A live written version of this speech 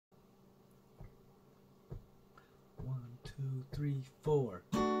3, 4.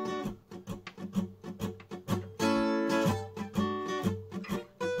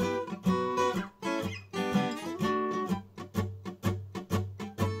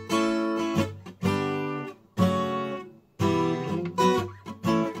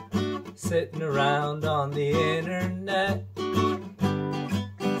 Sitting around on the internet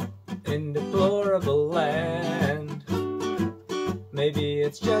in deplorable land. Maybe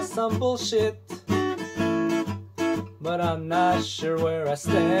it's just some bullshit, but I'm not sure where I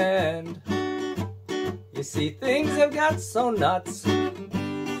stand. You see, things have got so nuts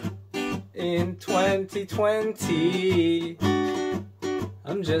in 2020.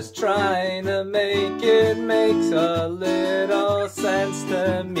 I'm just trying to make it makes a little sense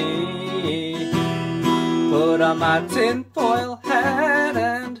to me. Put on my tinfoil hat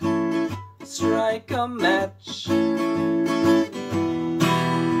and strike a match.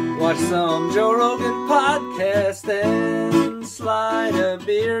 Watch some Joe Rogan podcast and slide a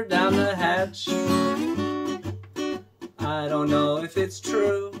beer down the hatch. I don't know if it's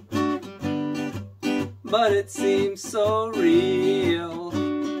true, but it seems so real.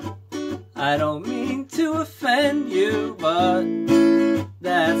 I don't mean to offend you, but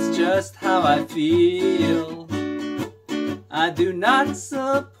that's just how I feel. I do not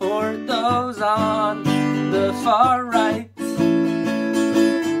support those on the far right,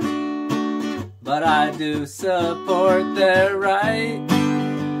 but I do support their right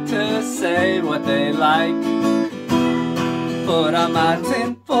to say what they like. Put on my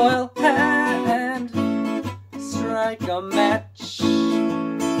tinfoil hat and strike a match.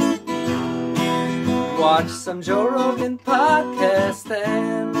 Watch some Joe Rogan podcast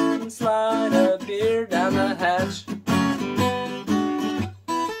and slide a beer down the hatch.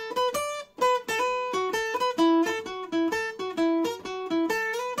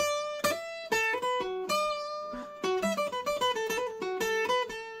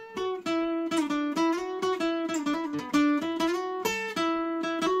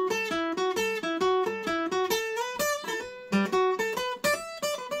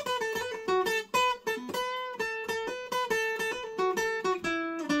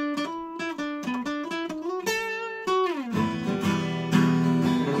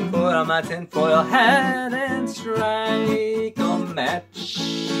 Put on my tinfoil hat and strike a match.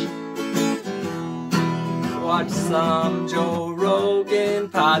 Watch some Joe Rogan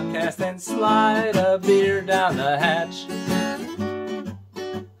podcast and slide a beer down the hatch.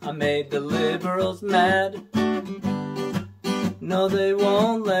 I made the liberals mad. No, they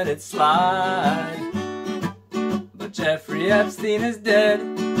won't let it slide. But Jeffrey Epstein is dead,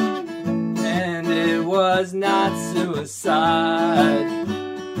 and it was not suicide.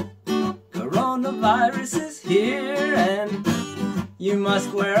 Coronavirus is here and you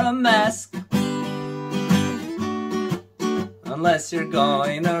must wear a mask unless you're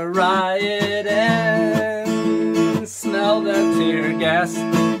going to riot and smell that tear gas.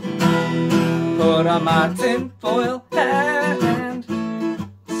 Put on my tinfoil hat and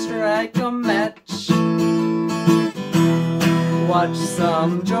strike a match. Watch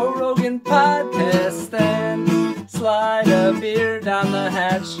some Joe Rogan podcast and slide a beer down the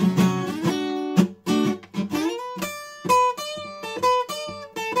hatch.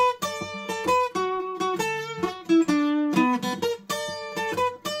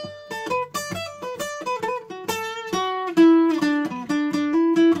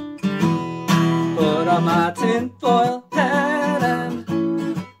 Put on my tinfoil hat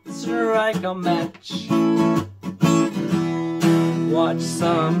and strike a match. Watch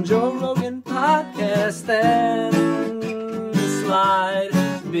some Joe Rogan podcast and slide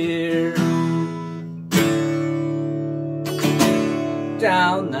beer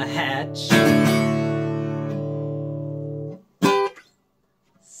down the hatch.